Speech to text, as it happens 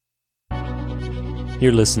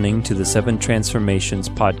You're listening to the Seven Transformations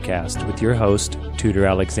podcast with your host, Tudor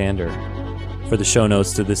Alexander. For the show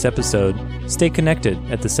notes to this episode, stay connected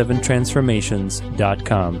at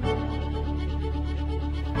the7transformations.com.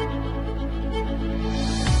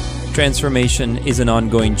 Transformation is an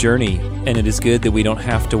ongoing journey, and it is good that we don't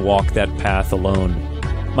have to walk that path alone.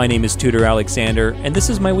 My name is Tudor Alexander, and this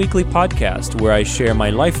is my weekly podcast where I share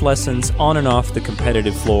my life lessons on and off the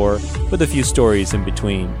competitive floor with a few stories in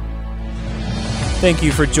between. Thank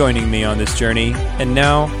you for joining me on this journey, and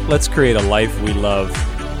now let's create a life we love.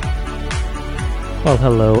 Well,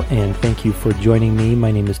 hello, and thank you for joining me.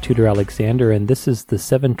 My name is Tudor Alexander, and this is the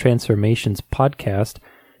Seven Transformations podcast.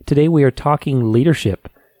 Today we are talking leadership,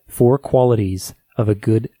 4 qualities of a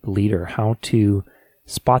good leader, how to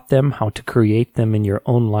spot them, how to create them in your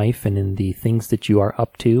own life and in the things that you are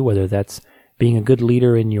up to, whether that's being a good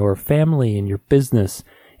leader in your family, in your business,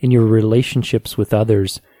 in your relationships with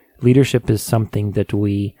others. Leadership is something that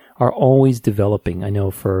we are always developing. I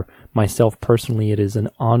know for myself personally, it is an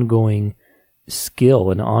ongoing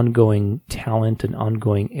skill, an ongoing talent, an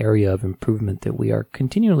ongoing area of improvement that we are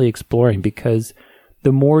continually exploring, because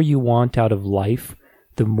the more you want out of life,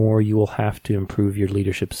 the more you will have to improve your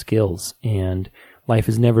leadership skills. And life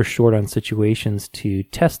is never short on situations to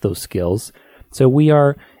test those skills. So we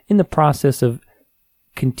are in the process of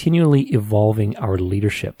continually evolving our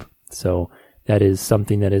leadership. So that is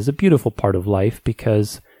something that is a beautiful part of life,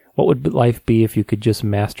 because what would life be if you could just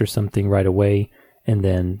master something right away and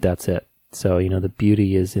then that's it? So, the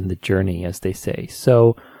beauty is in the journey, as they say.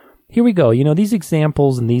 So here we go. These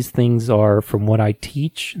examples and these things are from what I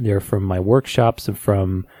teach. They're from my workshops and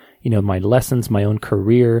from, my lessons, my own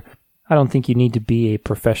career. I don't think you need to be a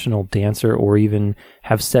professional dancer or even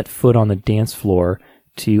have set foot on the dance floor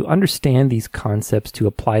to understand these concepts, to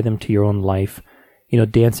apply them to your own life.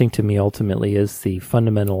 Dancing to me ultimately is the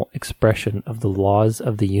fundamental expression of the laws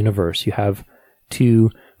of the universe. You have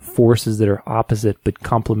 2 forces that are opposite but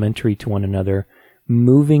complementary to one another,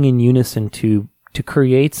 moving in unison to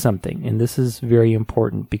create something. And this is very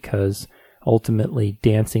important because ultimately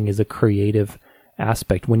dancing is a creative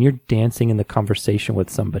aspect. When you're dancing in the conversation with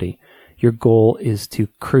somebody, your goal is to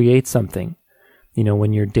create something.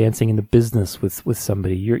 When you're dancing in the business with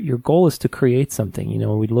somebody, your goal is to create something.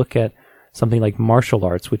 We look at something like martial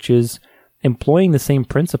arts, which is employing the same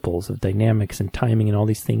principles of dynamics and timing and all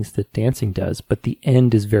these things that dancing does, but the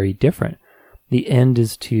end is very different. The end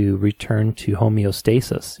is to return to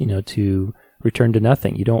homeostasis, to return to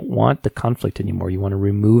nothing. You don't want the conflict anymore. You want to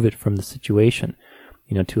remove it from the situation,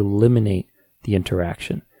 to eliminate the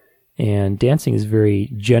interaction. And dancing is very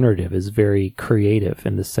generative, is very creative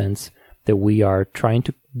in the sense that we are trying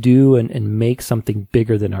to do and make something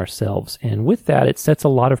bigger than ourselves. And with that, it sets a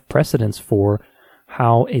lot of precedence for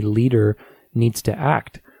how a leader needs to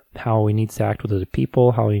act, how he needs to act with other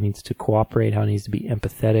people, how he needs to cooperate, how he needs to be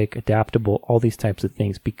empathetic, adaptable, all these types of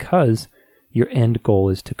things, because your end goal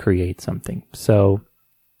is to create something. So,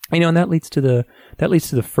 and that leads to the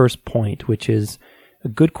first point, which is a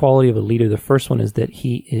good quality of a leader. The first one is that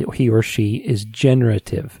he or she is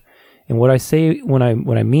generative. And what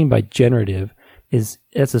I mean by generative is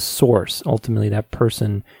as a source. Ultimately, that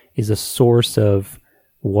person is a source of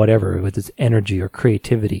whatever, with its energy or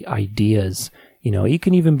creativity, ideas. He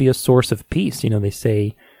can even be a source of peace. They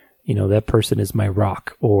say, that person is my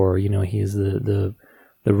rock, or, he is the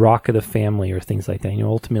rock of the family, or things like that.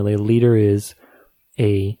 Ultimately, a leader is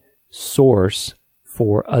a source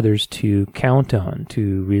for others to count on,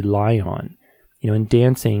 to rely on. In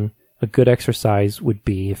dancing, a good exercise would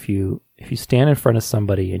be if you stand in front of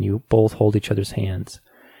somebody and you both hold each other's hands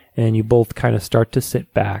and you both kind of start to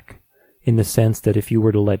sit back, in the sense that if you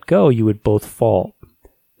were to let go, you would both fall.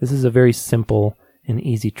 This is a very simple and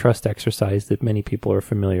easy trust exercise that many people are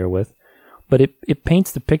familiar with, but it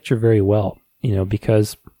paints the picture very well,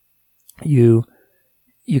 because you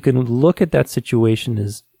can look at that situation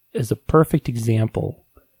as a perfect example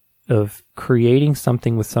of creating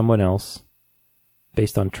something with someone else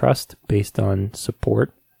based on trust, based on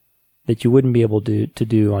support, that you wouldn't be able to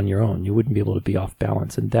do on your own. You wouldn't be able to be off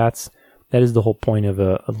balance. And that is the whole point of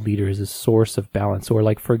a leader, is a source of balance. Or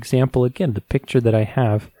like, for example, again, the picture that I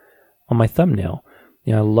have on my thumbnail.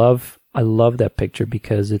 I love that picture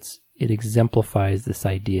because it exemplifies this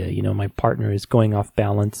idea. My partner is going off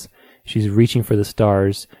balance. She's reaching for the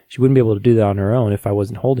stars. She wouldn't be able to do that on her own if I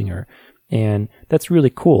wasn't holding her. And that's really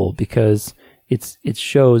cool because it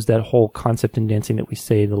shows that whole concept in dancing that we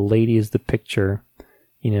say the lady is the picture,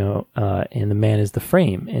 and the man is the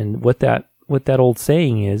frame. And what that old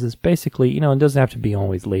saying is basically, it doesn't have to be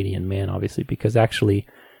always lady and man, obviously, because actually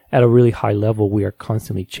at a really high level, we are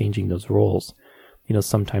constantly changing those roles.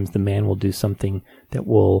 sometimes the man will do something that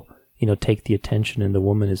will, take the attention, and the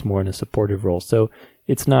woman is more in a supportive role. So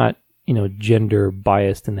it's not, gender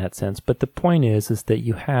biased in that sense. But the point is that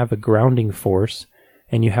you have a grounding force,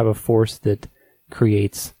 and you have a force that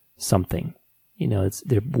creates something.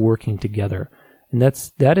 They're working together. And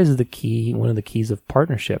that is the key, one of the keys of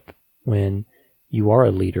partnership when you are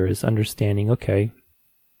a leader, is understanding, okay,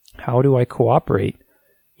 how do I cooperate,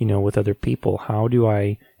 with other people? How do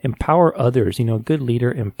I empower others? A good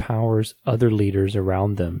leader empowers other leaders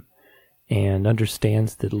around them and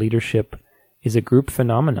understands that leadership is a group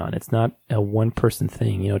phenomenon. It's not a one-person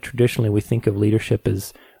thing. Traditionally we think of leadership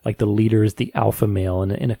as like the leader is the alpha male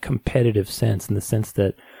in a competitive sense, in the sense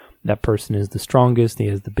that that person is the strongest, he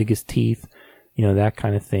has the biggest teeth, that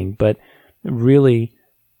kind of thing. But really,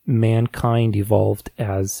 mankind evolved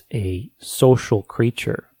as a social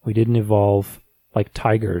creature. We didn't evolve like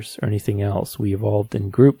tigers or anything else. We evolved in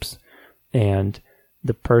groups, and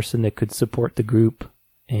the person that could support the group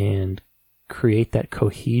and create that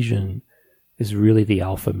cohesion is really the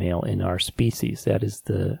alpha male in our species. That is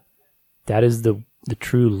the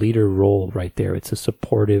true leader role right there. It's a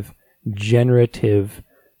supportive, generative,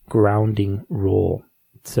 grounding role.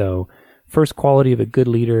 So, first quality of a good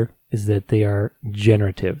leader is that they are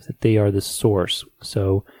generative, that they are the source.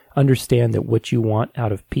 So understand that what you want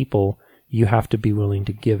out of people, you have to be willing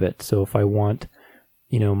to give it. So if I want,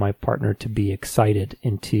 my partner to be excited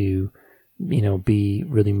and to, be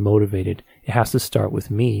really motivated, it has to start with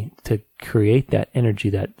me to create that energy,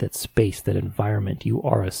 that space, that environment. You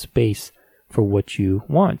are a space for what you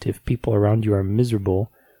want. If people around you are miserable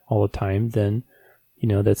all the time, then,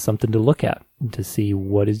 that's something to look at and to see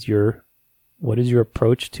what is your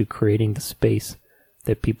approach to creating the space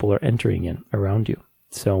that people are entering in around you.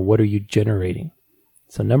 So what are you generating?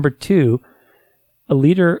 So number 2, a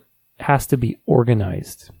leader has to be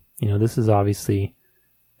organized. This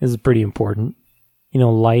is pretty important.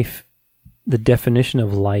 Life, the definition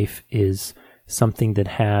of life is something that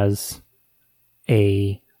has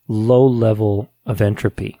a low level of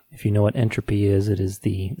entropy. If you know what entropy is, it is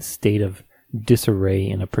the state of disarray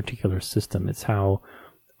in a particular system. It's how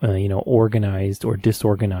organized or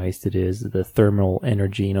disorganized it is, the thermal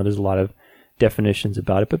energy. There's a lot of definitions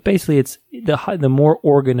about it, but basically it's the more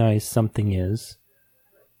organized something is,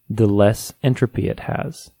 the less entropy it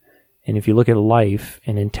has. And if you look at life,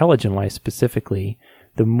 and intelligent life specifically,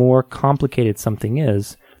 the more complicated something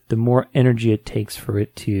is, the more energy it takes for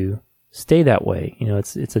it to stay that way.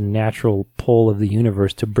 It's a natural pull of the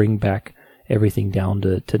universe to bring back everything down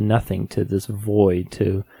to nothing, to this void,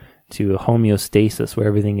 to a homeostasis where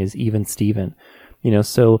everything is even Steven.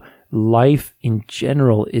 So life in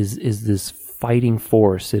general is this fighting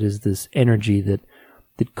force. It is this energy that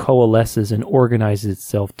coalesces and organizes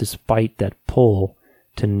itself despite that pull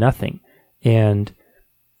to nothing. And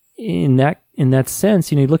in that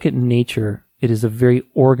sense, you look at nature, it is a very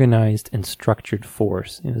organized and structured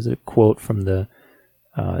force. There's a quote from the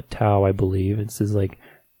Tao, I believe. It says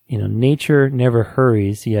nature never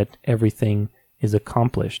hurries, yet everything is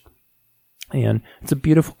accomplished. And it's a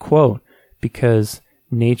beautiful quote because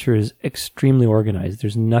nature is extremely organized.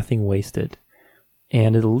 There's nothing wasted.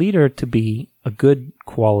 And a leader, to be a good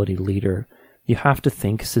quality leader, you have to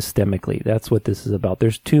think systemically. That's what this is about.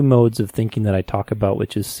 There's 2 modes of thinking that I talk about,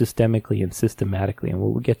 which is systemically and systematically, and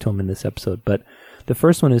we'll get to them in this episode. But the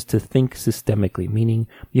first one is to think systemically, meaning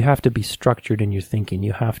you have to be structured in your thinking.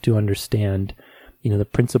 You have to understand, the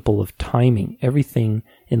principle of timing. Everything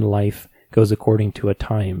in life goes according to a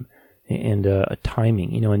time and a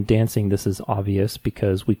timing. In dancing, this is obvious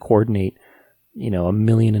because we coordinate,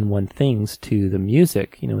 1,000,001 things to the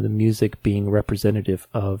music, the music being representative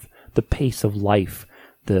of the pace of life,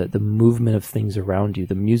 the movement of things around you,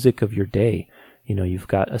 the music of your day. You've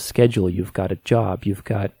got a schedule, you've got a job, you've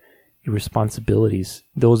got your responsibilities.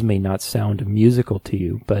 Those may not sound musical to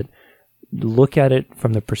you, but look at it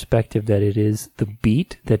from the perspective that it is the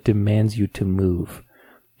beat that demands you to move,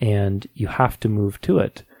 and you have to move to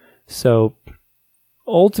it. So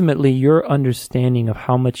ultimately, your understanding of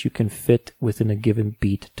how much you can fit within a given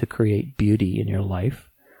beat to create beauty in your life,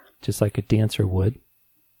 just like a dancer would,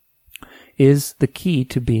 is the key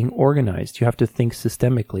to being organized. You have to think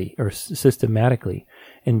systemically or systematically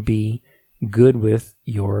and be good with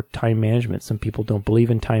your time management. Some people don't believe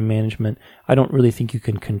in time management. I don't really think you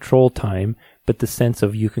can control time, but the sense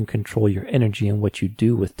of you can control your energy and what you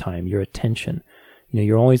do with time, your attention.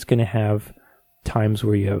 You're always going to have times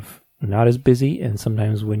where you have not as busy and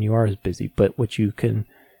sometimes when you are as busy, but what you can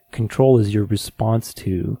control is your response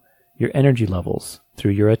to your energy levels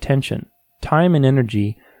through your attention. Time and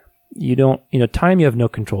energy, time you have no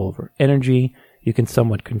control over. Energy, you can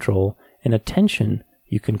somewhat control, And attention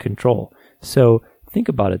you can control. So think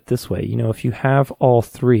about it this way. If you have all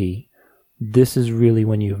three, this is really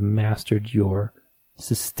when you've mastered your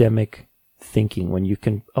systemic thinking, when you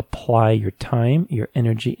can apply your time, your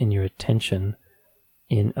energy, and your attention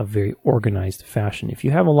in a very organized fashion. If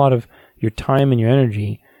you have a lot of your time and your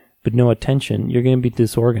energy, but no attention, you're going to be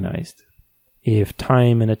disorganized. If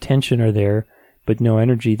time and attention are there, but no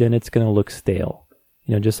energy, then it's going to look stale.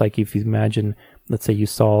 Just like if you imagine, let's say you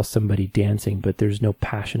saw somebody dancing, but there's no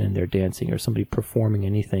passion in their dancing, or somebody performing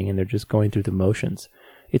anything and they're just going through the motions.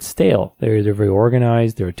 It's stale. They're very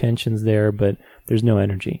organized, their attention's there, but there's no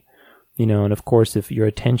energy. And of course, if your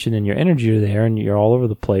attention and your energy are there and you're all over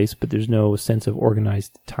the place, but there's no sense of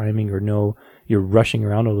organized timing or you're rushing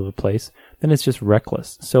around all over the place, then it's just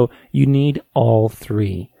reckless. So you need all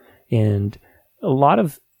three. And a lot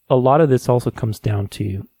of this also comes down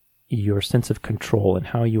to your sense of control and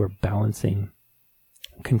how you are balancing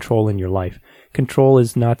control in your life. Control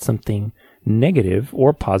is not something negative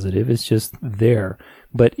or positive. It's just there,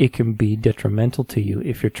 but it can be detrimental to you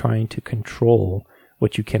if you're trying to control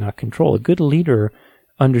what you cannot control. A good leader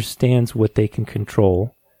understands what they can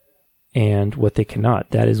control and what they cannot.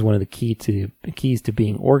 That is one of the keys to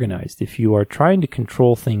being organized. If you are trying to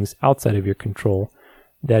control things outside of your control,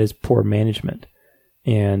 that is poor management.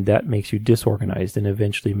 And that makes you disorganized and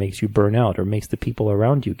eventually makes you burn out or makes the people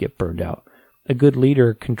around you get burned out. A good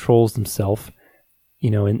leader controls themselves,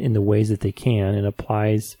 in the ways that they can, and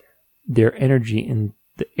applies their energy in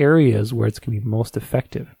the areas where it's going to be most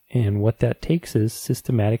effective. And what that takes is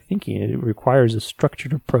systematic thinking. It requires a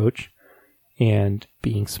structured approach and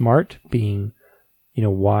being smart, being,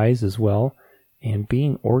 wise as well, and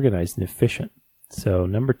being organized and efficient. So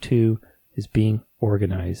number 2 is being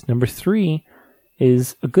organized. Number 3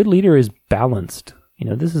 is a good leader is balanced.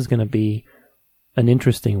 This is going to be an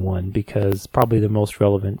interesting one because probably the most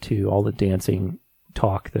relevant to all the dancing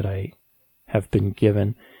talk that I have been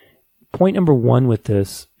given. Point number 1 with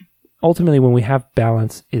this, ultimately when we have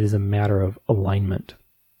balance, it is a matter of alignment.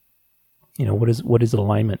 What is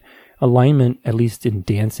alignment? Alignment, at least in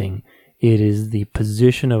dancing, it is the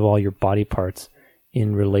position of all your body parts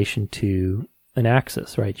in relation to an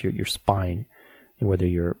axis, right? Your spine, and whether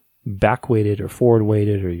you're back weighted or forward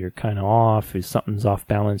weighted, or you're kind of off, if something's off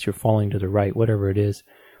balance, you're falling to the right, whatever it is,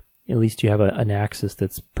 at least you have an axis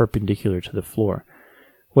that's perpendicular to the floor.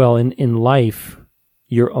 Well, in life,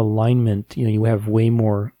 your alignment, you have way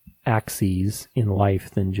more axes in life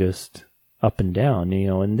than just up and down,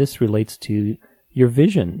 and this relates to your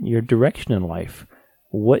vision, your direction in life.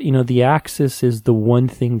 The axis is the one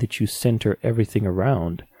thing that you center everything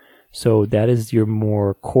around. So that is your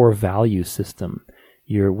more core value system.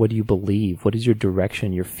 What do you believe? What is your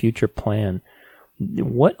direction, your future plan?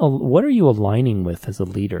 What are you aligning with as a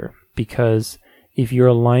leader? Because if you're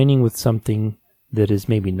aligning with something that is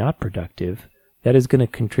maybe not productive, that is going to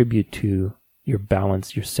contribute to your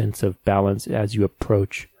balance, your sense of balance as you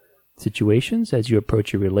approach situations, as you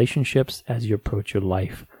approach your relationships, as you approach your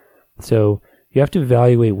life. So you have to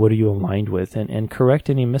evaluate what are you aligned with and correct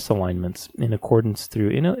any misalignments in accordance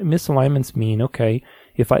through. Misalignments mean, okay,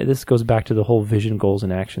 this goes back to the whole vision, goals,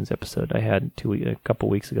 and actions episode I had a couple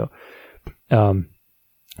weeks ago.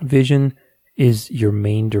 Vision is your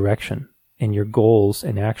main direction, and your goals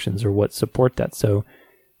and actions are what support that. So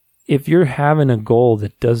if you're having a goal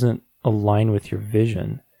that doesn't align with your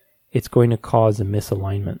vision, it's going to cause a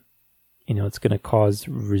misalignment. It's going to cause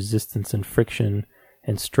resistance and friction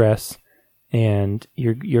and stress, and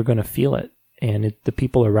you're going to feel it. And the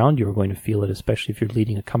people around you are going to feel it, especially if you're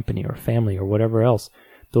leading a company or a family or whatever else.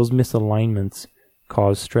 Those misalignments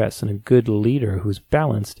cause stress. And a good leader who's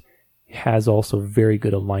balanced has also very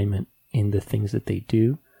good alignment in the things that they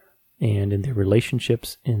do and in their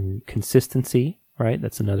relationships, in consistency, right?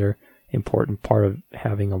 That's another important part of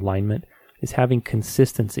having alignment, is having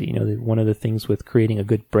consistency. One of the things with creating a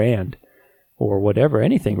good brand or whatever,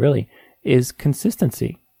 anything really, is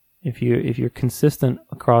consistency. If you're consistent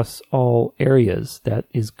across all areas, that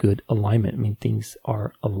is good alignment. Things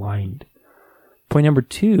are aligned. Point number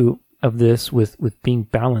 2 of this with being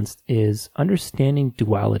balanced is understanding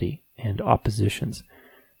duality and oppositions.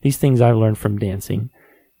 These things I've learned from dancing,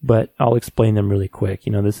 but I'll explain them really quick.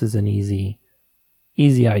 This is an easy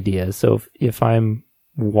idea. So if I'm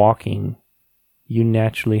walking, you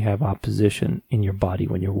naturally have opposition in your body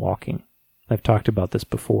when you're walking. I've talked about this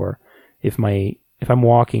before. If I'm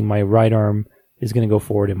walking, my right arm is going to go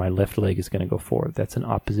forward and my left leg is going to go forward. That's an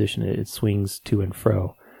opposition. It swings to and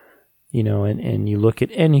fro. And you look at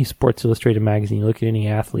any Sports Illustrated magazine, you look at any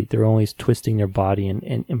athlete, they're always twisting their body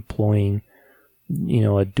and employing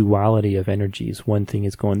a duality of energies. One thing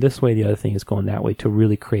is going this way, the other thing is going that way, to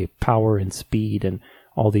really create power and speed and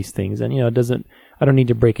all these things. And, I don't need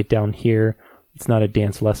to break it down here. It's not a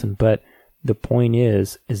dance lesson, but the point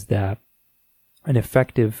is that an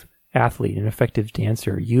effective athlete, an effective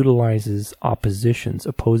dancer utilizes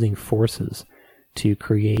opposing forces to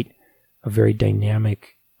create a very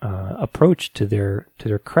dynamic approach to their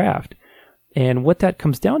craft. And what that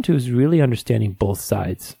comes down to is really understanding both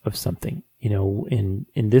sides of something. In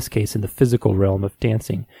this case, in the physical realm of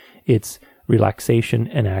dancing, it's relaxation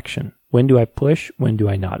and action. When do I push? When do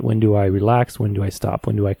I not? When do I relax? When do I stop?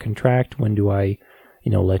 When do I contract? When do I,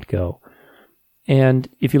 let go? And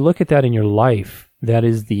if you look at that in your life, that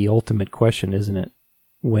is the ultimate question, isn't it?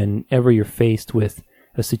 Whenever you're faced with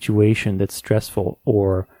a situation that's stressful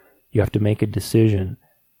or you have to make a decision,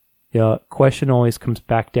 the question always comes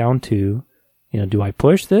back down to, do I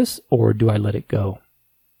push this or do I let it go?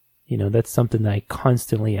 That's something that I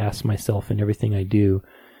constantly ask myself in everything I do.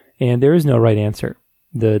 And there is no right answer.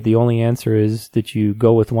 The only answer is that you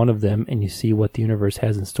go with one of them and you see what the universe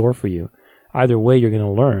has in store for you. Either way, you're going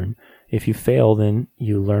to learn. If you fail, then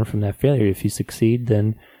you learn from that failure. If you succeed,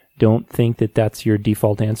 then don't think that that's your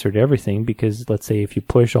default answer to everything, because let's say if you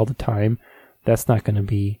push all the time, that's not going to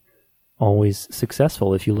be always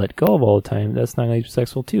successful. If you let go of all the time, that's not going to be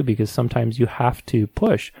successful too, because sometimes you have to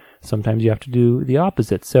push. Sometimes you have to do the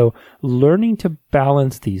opposite. So learning to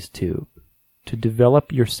balance these two, to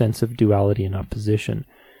develop your sense of duality and opposition,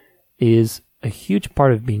 is a huge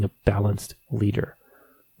part of being a balanced leader.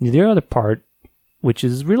 The other part, which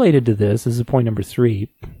is related to this is point number 3.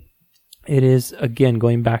 It is, again,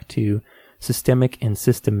 going back to systemic and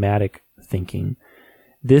systematic thinking.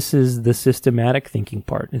 This is the systematic thinking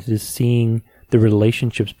part. It is seeing the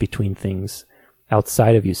relationships between things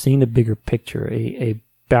outside of you, seeing the bigger picture. A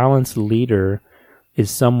balanced leader is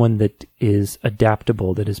someone that is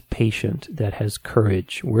adaptable, that is patient, that has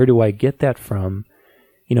courage. Where do I get that from?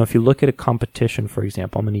 If you look at a competition, for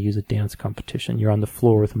example, I'm going to use a dance competition. You're on the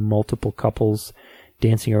floor with multiple couples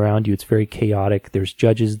dancing around you. It's very chaotic. There's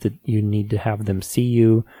judges that you need to have them see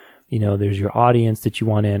you. There's your audience that you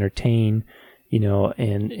want to entertain,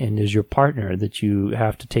 and there's your partner that you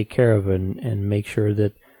have to take care of and make sure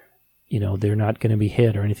that, they're not going to be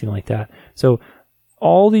hit or anything like that. So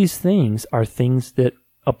all these things are things that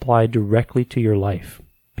apply directly to your life,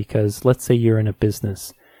 because let's say you're in a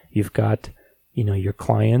business. You've got, your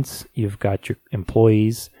clients, you've got your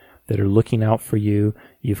employees that are looking out for you.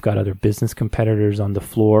 You've got other business competitors on the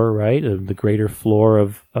floor, right? The greater floor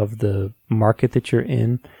of the market that you're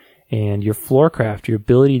in. And your floor craft, your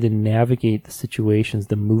ability to navigate the situations,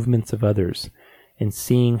 the movements of others, and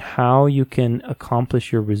seeing how you can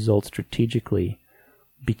accomplish your results strategically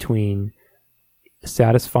between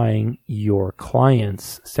satisfying your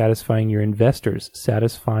clients, satisfying your investors,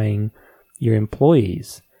 satisfying your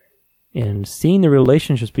employees, and seeing the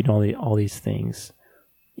relationships between all these things.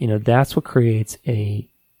 That's what creates a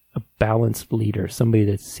balanced leader, somebody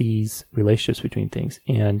that sees relationships between things.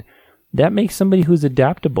 And that makes somebody who's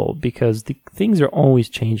adaptable, because things are always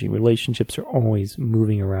changing. Relationships are always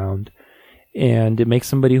moving around. And it makes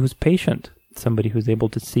somebody who's patient, somebody who's able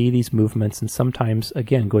to see these movements. And sometimes,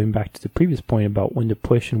 again, going back to the previous point about when to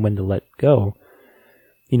push and when to let go,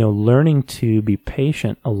 learning to be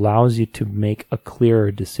patient allows you to make a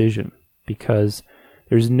clearer decision, because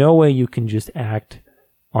there's no way you can just act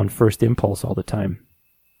on first impulse all the time.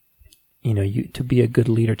 To be a good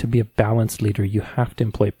leader, to be a balanced leader, you have to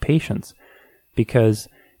employ patience, because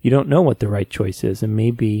you don't know what the right choice is. And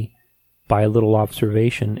maybe by a little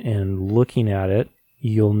observation and looking at it,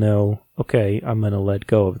 you'll know, okay, I'm going to let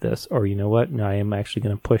go of this, or you know what, no, I am actually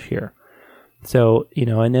going to push here. So,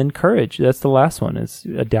 and then courage. That's the last one, is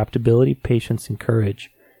adaptability, patience, and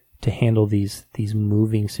courage to handle these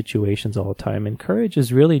moving situations all the time. And courage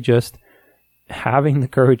is really just having the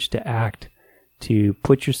courage to act, to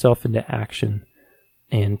put yourself into action,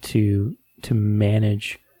 and to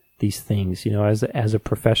manage these things. As a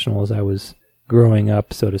professional, as I was growing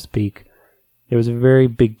up, so to speak, there was a very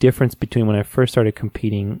big difference between when I first started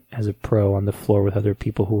competing as a pro on the floor with other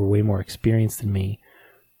people who were way more experienced than me,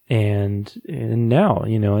 and now,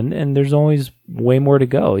 and there's always way more to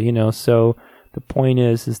go, So the point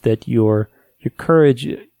is that your courage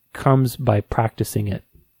comes by practicing it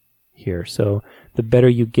here. So the better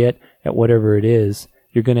you get at whatever it is,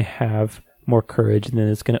 you're going to have more courage, and then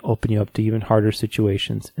it's going to open you up to even harder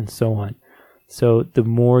situations, and so on. So the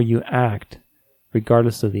more you act,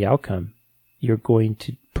 regardless of the outcome, you're going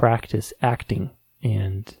to practice acting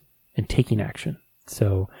and taking action.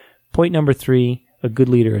 So point number 3, A good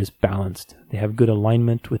leader is balanced. They have good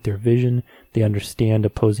alignment with their vision. They understand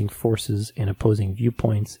opposing forces and opposing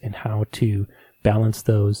viewpoints and how to balance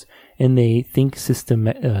those. And they think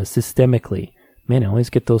systemically. Man, I always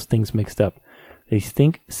get those things mixed up. They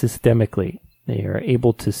think systemically. They are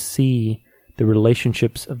able to see the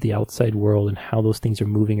relationships of the outside world and how those things are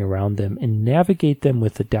moving around them and navigate them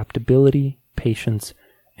with adaptability, patience,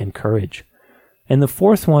 and courage. And the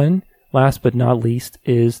fourth one, last but not least,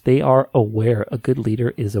 is they are aware. A good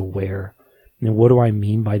leader is aware. And what do I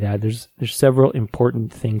mean by that? There's several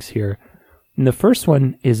important things here. And the first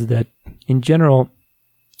one is that, in general,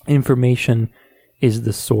 information is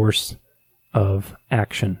the source of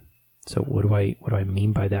action. So what do I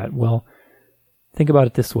mean by that? Well, think about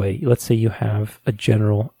it this way. Let's say you have a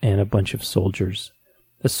general and a bunch of soldiers.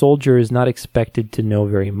 A soldier is not expected to know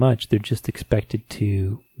very much. They're just expected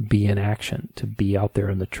to be in action, to be out there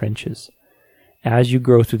in the trenches. As you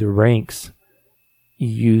grow through the ranks,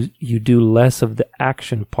 you do less of the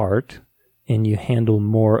action part and you handle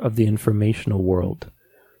more of the informational world.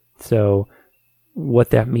 So what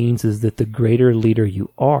that means is that the greater leader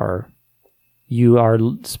you are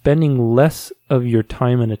spending less of your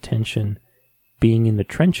time and attention being in the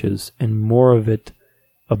trenches and more of it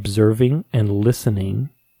observing and listening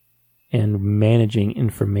and managing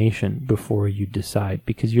information before you decide,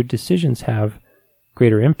 because your decisions have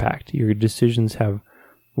greater impact. Your decisions have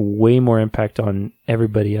way more impact on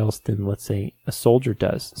everybody else than, let's say, a soldier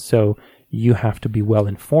does. So you have to be well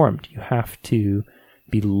informed. You have to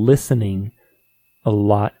be listening a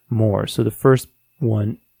lot more. So the first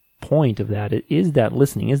one point of that is that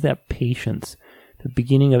listening, is that patience. The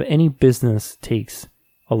beginning of any business takes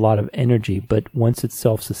a lot of energy, but once it's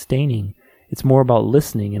self-sustaining, it's more about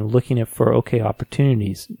listening and looking for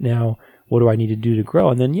opportunities. Now, what do I need to do to grow?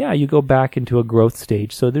 And then, you go back into a growth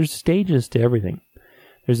stage. So there's stages to everything.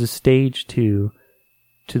 There's a stage to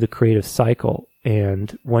the creative cycle.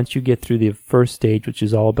 And once you get through the first stage, which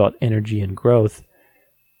is all about energy and growth,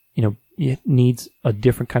 it needs a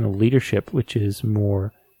different kind of leadership, which is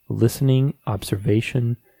more listening,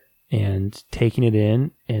 observation, and taking it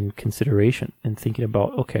in and consideration and thinking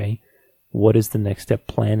about, okay, what is the next step,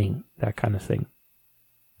 planning, that kind of thing.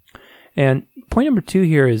 And point number 2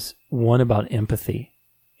 here is one about empathy.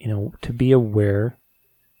 To be aware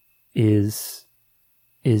is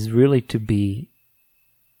really to be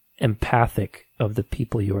empathic of the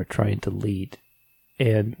people you are trying to lead.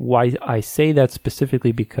 And why I say that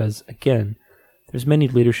specifically because, again, there's many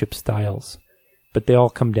leadership styles, but they all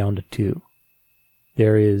come down to 2.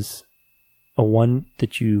 There is a one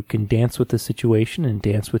that you can dance with the situation and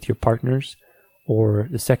dance with your partners, or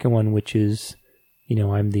the second one, which is,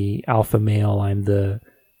 I'm the alpha male, I'm the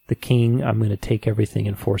king, I'm going to take everything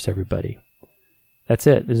and force everybody. That's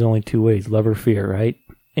it. There's only 2 ways, love or fear, right?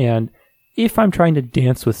 And if I'm trying to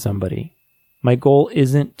dance with somebody, my goal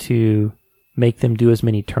isn't to make them do as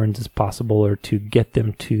many turns as possible or to get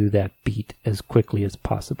them to that beat as quickly as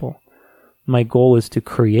possible. My goal is to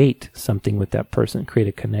create something with that person, create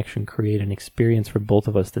a connection, create an experience for both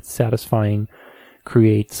of us that's satisfying,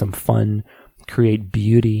 create some fun, create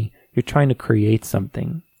beauty. You're trying to create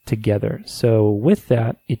something together. So with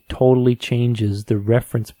that, it totally changes the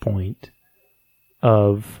reference point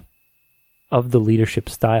of the leadership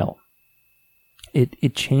style.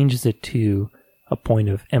 It changes it to a point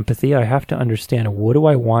of empathy. I have to understand, what do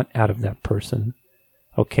I want out of that person?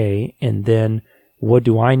 Okay, and then what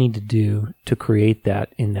do I need to do to create that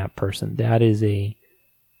in that person? That is a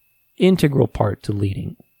integral part to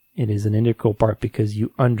leading. It is an integral part because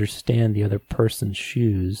you understand the other person's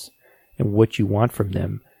shoes and what you want from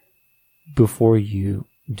them before you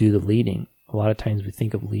do the leading. A lot of times we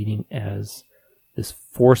think of leading as this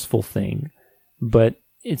forceful thing, but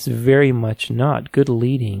it's very much not. Good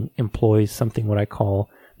leading employs something what I call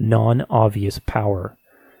non-obvious power,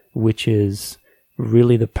 which is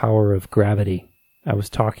really the power of gravity. I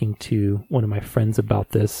was talking to one of my friends about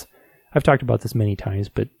this. I've talked about this many times,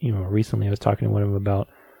 but recently I was talking to one of them about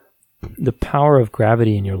the power of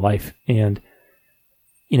gravity in your life. And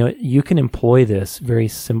you can employ this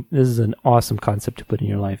this is an awesome concept to put in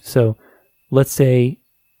your life. So let's say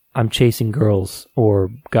I'm chasing girls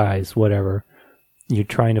or guys, whatever. You're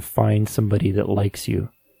trying to find somebody that likes you.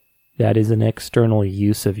 That is an external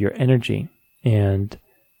use of your energy. And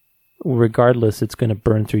regardless, it's going to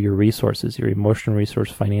burn through your resources, your emotional resource,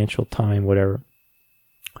 financial, time, whatever.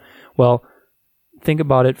 Well, think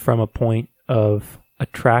about it from a point of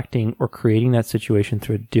attracting or creating that situation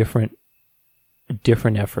through a different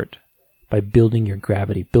effort by building your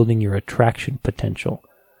gravity, building your attraction potential.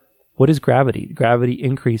 What is gravity? Gravity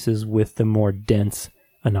increases with the more dense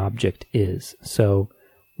an object is. So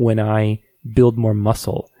when I build more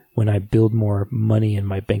muscle, when I build more money in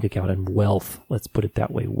my bank account and wealth, let's put it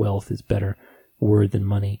that way, wealth is a better word than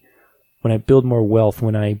money. When I build more wealth,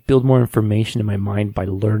 when I build more information in my mind by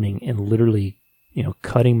learning and literally,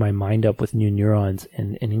 cutting my mind up with new neurons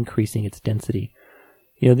and increasing its density.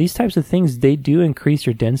 These types of things, they do increase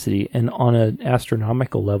your density, and on an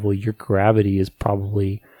astronomical level, your gravity is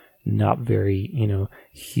probably not very,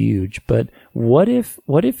 huge. But what if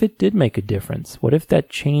it did make a difference? What if that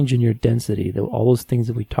change in your density, all those things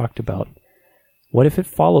that we talked about, what if it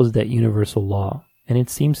follows that universal law? And it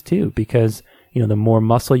seems to, because, the more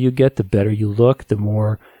muscle you get, the better you look, the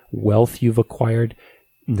more wealth you've acquired,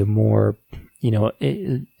 the more,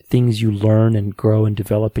 things you learn and grow and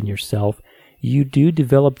develop in yourself. You do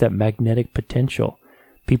develop that magnetic potential.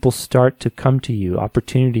 People start to come to you.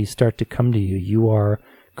 Opportunities start to come to you. You are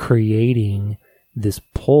creating this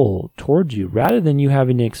pull towards you. Rather than you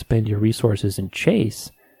having to expend your resources and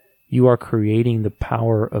chase, you are creating the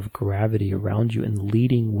power of gravity around you and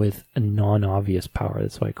leading with a non-obvious power.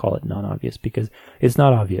 That's why I call it non-obvious, because it's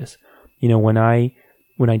not obvious. When I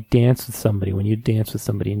dance with somebody, when you dance with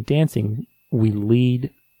somebody in dancing, we lead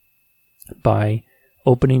by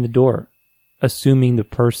opening the door, assuming the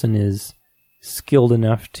person is skilled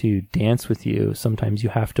enough to dance with you. Sometimes you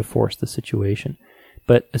have to force the situation,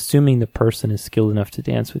 but assuming the person is skilled enough to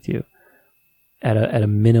dance with you at a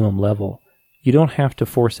minimum level, you don't have to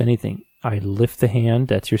force anything. I lift the hand,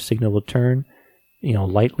 that's your signal to turn,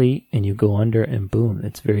 lightly, and you go under, and boom,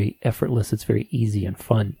 it's very effortless, it's very easy and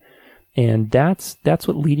fun. And that's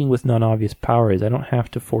what leading with non-obvious power is. I don't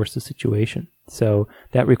have to force the situation. So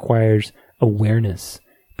that requires awareness,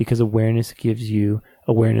 because awareness gives you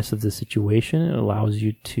awareness of the situation. It allows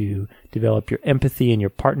you to develop your empathy and your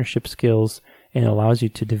partnership skills, and it allows you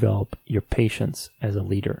to develop your patience as a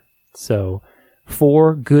leader. So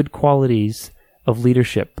 4 good qualities of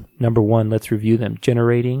leadership. Number 1, let's review them.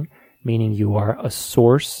 Generating, meaning you are a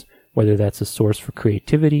source, whether that's a source for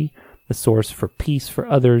creativity, a source for peace for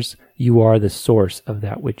others. You are the source of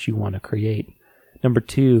that which you want to create. Number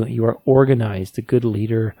 2, you are organized. A good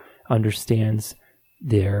leader understands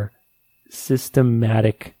their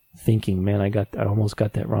systematic thinking. Man, I almost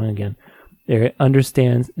got that wrong again. They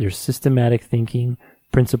understand their systematic thinking,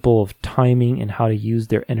 principle of timing, and how to use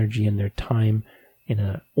their energy and their time in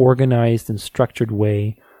an organized and structured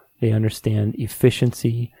way. They understand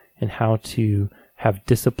efficiency and how to have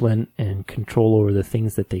discipline and control over the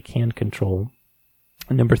things that they can control.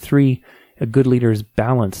 And number 3, a good leader is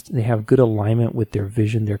balanced. They have good alignment with their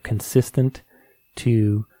vision. They're consistent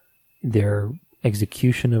to their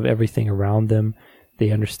execution of everything around them. They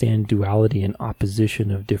understand duality and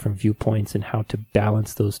opposition of different viewpoints and how to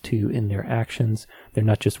balance those two in their actions. They're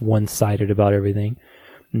not just one-sided about everything.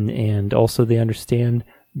 And also they understand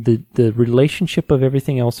the relationship of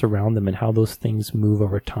everything else around them and how those things move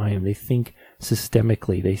over time. They think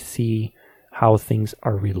systemically. They see how things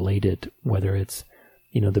are related, whether it's,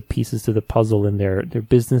 the pieces to the puzzle in their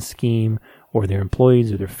business scheme, or their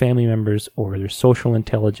employees, or their family members, or their social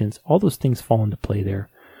intelligence. All those things fall into play there.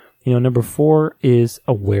 Number 4 is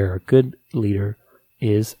aware. A good leader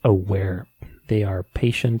is aware. They are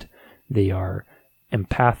patient. They are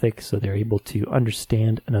empathic, so they're able to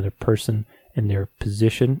understand another person and their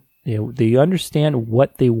position. They understand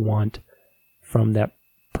what they want from that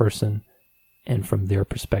person and from their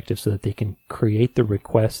perspective, so that they can create the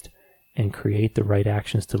request and create the right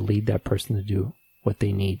actions to lead that person to do what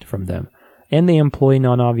they need from them. And they employ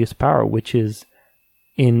non-obvious power, which is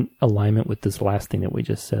in alignment with this last thing that we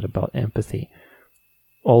just said about empathy.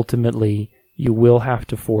 Ultimately, you will have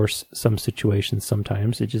to force some situations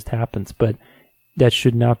sometimes. It just happens. But that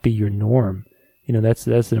should not be your norm. That's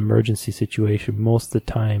an emergency situation. Most of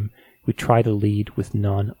the time, we try to lead with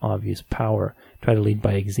non-obvious power. Try to lead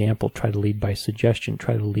by example. Try to lead by suggestion.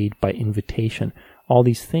 Try to lead by invitation. All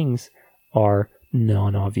these things are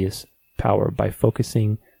non-obvious power, by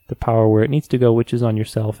focusing the power where it needs to go, which is on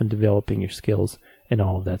yourself and developing your skills and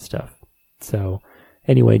all of that stuff. So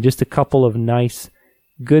anyway, just a couple of nice,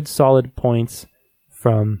 good, solid points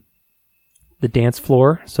from the dance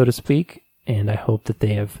floor, so to speak, and I hope that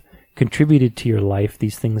they have contributed to your life.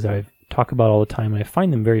 These things I talk about all the time, and I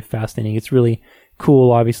find them very fascinating. It's really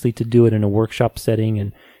cool, obviously, to do it in a workshop setting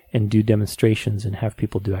and do demonstrations and have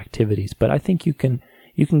people do activities, but I think you can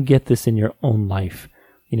get this in your own life.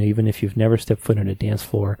 Even if you've never stepped foot on a dance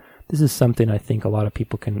floor, this is something I think a lot of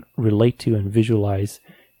people can relate to and visualize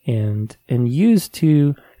and use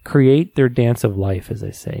to create their dance of life, as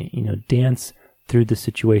I say. Dance through the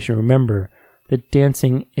situation. Remember that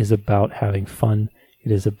dancing is about having fun.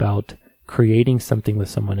 It is about creating something with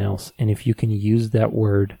someone else. And if you can use that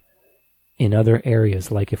word in other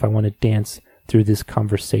areas. Like if I want to dance through this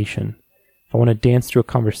conversation, if I want to dance through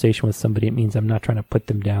a conversation with somebody, it means I'm not trying to put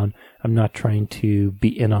them down. I'm not trying to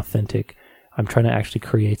be inauthentic. I'm trying to actually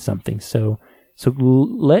create something. So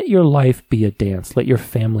let your life be a dance. Let your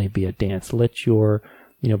family be a dance. Let your,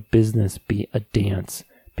 business be a dance,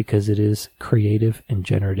 because it is creative and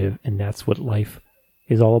generative, and that's what life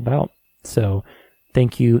is all about. So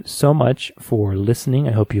thank you so much for listening.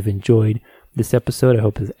 I hope you've enjoyed this episode. I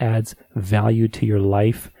hope it adds value to your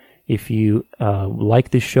life. If you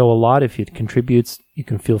like this show a lot, if it contributes, you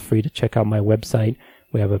can feel free to check out my website.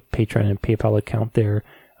 We have a Patreon and PayPal account there.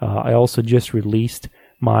 I also just released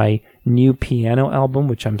my new piano album,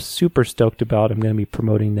 which I'm super stoked about. I'm going to be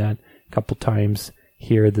promoting that a couple times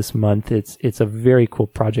here this month. It's a very cool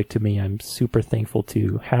project to me. I'm super thankful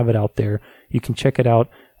to have it out there. You can check it out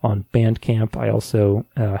on Bandcamp. I also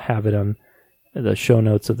have it on the show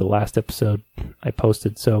notes of the last episode I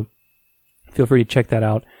posted, so feel free to check that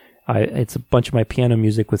out. It's a bunch of my piano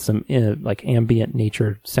music with some like ambient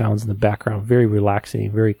nature sounds in the background. Very relaxing,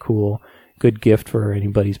 very cool. Good gift for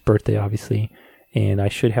anybody's birthday, obviously. And I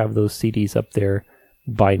should have those CDs up there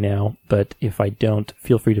by now. But if I don't,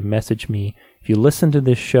 feel free to message me. If you listen to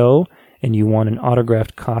this show and you want an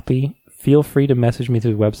autographed copy, feel free to message me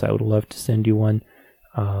through the website. I would love to send you one.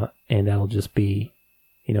 And that'll just be,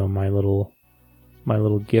 my little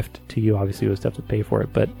gift to you. Obviously, you'll still have to pay for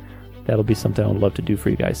it, but that'll be something I would love to do for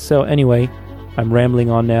you guys. So anyway, I'm rambling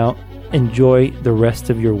on now. Enjoy the rest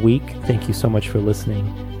of your week. Thank you so much for listening,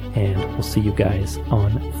 and we'll see you guys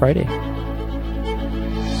on Friday.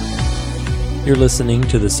 You're listening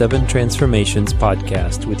to the 7 Transformations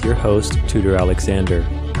podcast with your host, Tudor Alexander.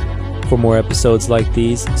 For more episodes like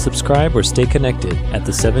these, subscribe or stay connected at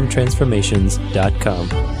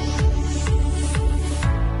the7transformations.com.